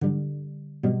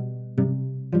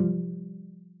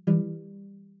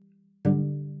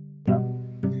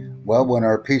Well, when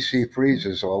our PC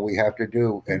freezes, all we have to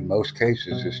do in most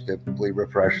cases is typically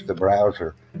refresh the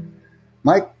browser.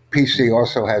 My PC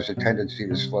also has a tendency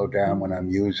to slow down when I'm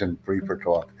using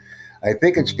FreeForTalk. I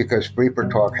think it's because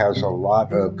FreeForTalk has a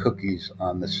lot of cookies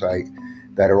on the site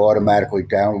that are automatically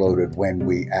downloaded when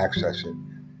we access it,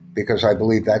 because I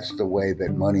believe that's the way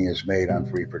that money is made on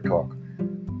FreeForTalk.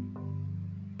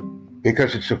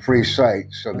 Because it's a free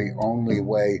site, so the only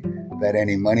way that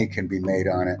any money can be made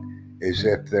on it is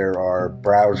if there are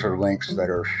browser links that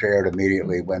are shared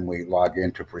immediately when we log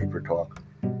into FreeForTalk.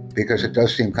 Because it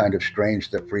does seem kind of strange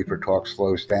that FreeForTalk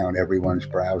slows down everyone's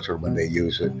browser when they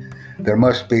use it. There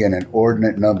must be an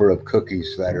inordinate number of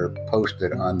cookies that are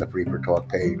posted on the FreeForTalk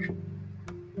page.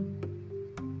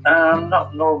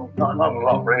 Not a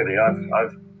lot really.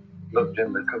 I've looked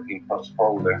in the cookie plus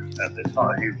folder, and it's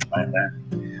not a huge amount there.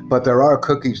 But there are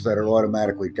cookies that are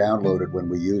automatically downloaded when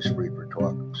we use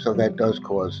FreeForTalk, so that does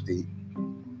cause the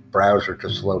browser to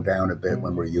slow down a bit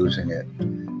when we're using it.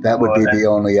 That would be the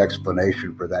only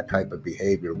explanation for that type of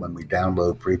behavior when we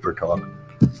download FreeForTalk.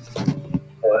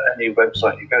 Any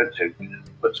website you go to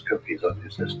puts cookies on your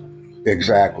system.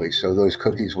 Exactly. So those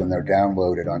cookies, when they're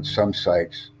downloaded on some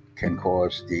sites, can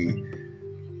cause the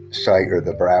site or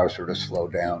the browser to slow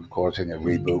down, causing a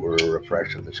reboot or a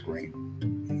refresh of the screen.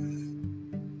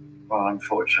 Well,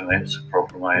 unfortunately, it's a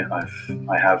problem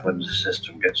I have when the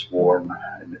system gets warm,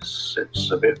 and it's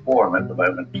a bit warm at the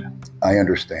moment. I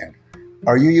understand.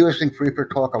 Are you using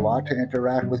FreeForTalk a lot to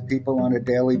interact with people on a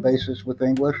daily basis with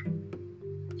English?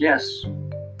 Yes.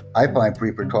 I find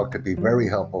FreeForTalk to be very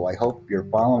helpful. I hope you're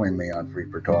following me on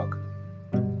FreeForTalk.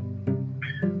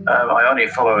 I only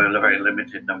follow a very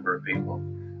limited number of people.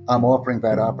 I'm offering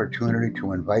that opportunity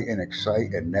to invite and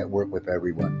excite and network with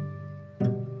everyone.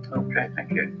 Okay,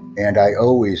 thank you. And I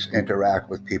always interact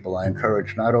with people. I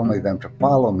encourage not only them to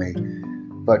follow me,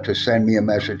 but to send me a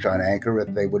message on Anchor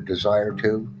if they would desire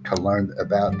to learn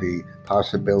about the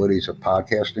possibilities of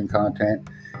podcasting content.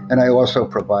 And I also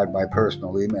provide my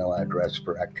personal email address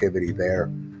for activity there.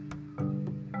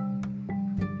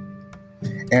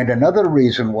 And another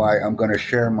reason why I'm going to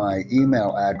share my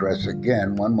email address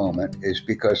again, one moment, is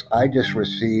because I just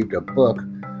received a book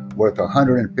worth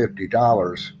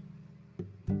 $150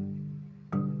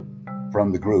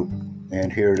 from the group.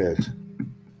 And here it is.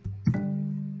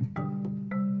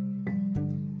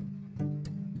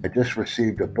 I just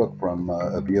received a book from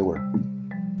a viewer.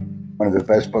 One of the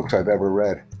best books I've ever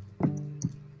read.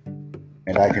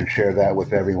 And I can share that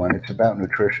with everyone. It's about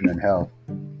nutrition and health.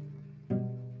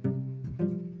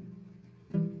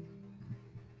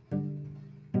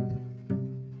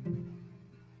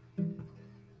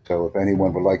 So if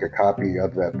anyone would like a copy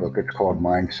of that book, it's called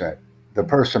Mindset. The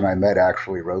person I met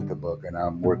actually wrote the book, and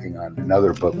I'm working on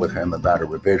another book with him about a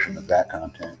revision of that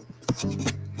content.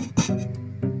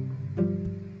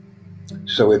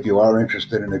 So if you are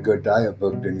interested in a good diet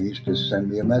book, Denise, just send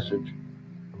me a message.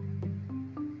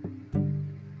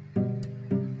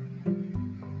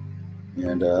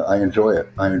 And I enjoy it.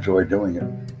 I enjoy doing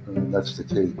it. That's the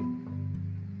key.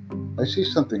 I see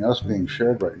something else being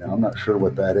shared right now. I'm not sure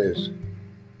what that is.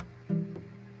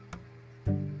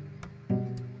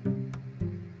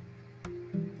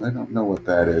 I don't know what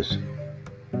that is.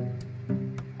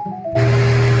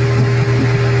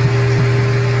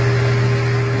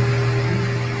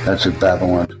 That's a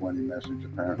Babylon 20 message,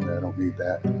 apparently. I don't need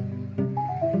that.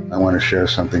 I want to share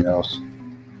something else.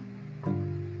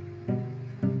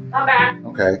 I'm back.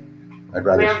 Okay. I'd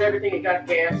rather. Found everything and got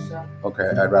gas. So. Okay.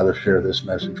 I'd rather share this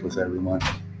message with everyone.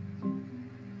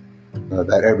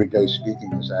 That everyday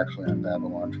speaking is actually on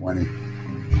Babylon 20.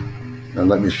 Now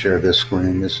let me share this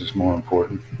screen. This is more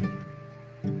important.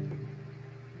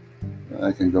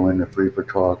 I can go into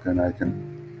FreeForTalk and I can.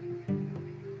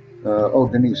 Oh,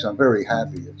 Denise, I'm very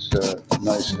happy. It's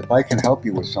nice. If I can help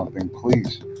you with something,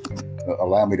 please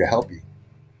allow me to help you,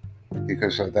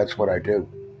 because that's what I do.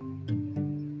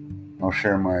 I'll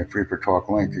share my FreeForTalk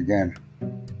link again.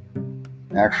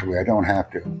 Actually, I don't have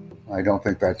to. I don't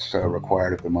think that's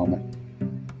required at the moment.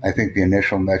 I think the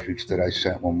initial message that I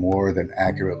sent will more than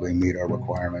accurately meet our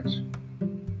requirements.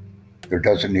 There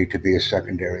doesn't need to be a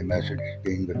secondary message,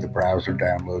 being that the browser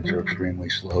downloads are extremely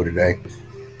slow today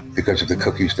because of the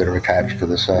cookies that are attached to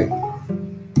the site.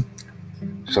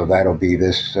 So that'll be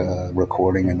this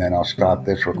recording, and then I'll stop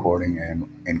this recording and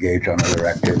engage on other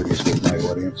activities with my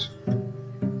audience.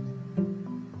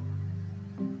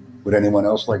 Would anyone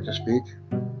else like to speak?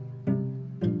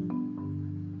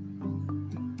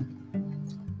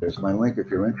 There's my link if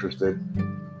you're interested.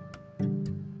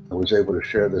 I was able to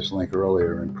share this link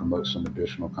earlier and promote some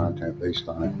additional content based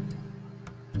on it.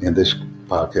 And this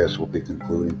podcast will be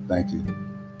concluding. Thank you.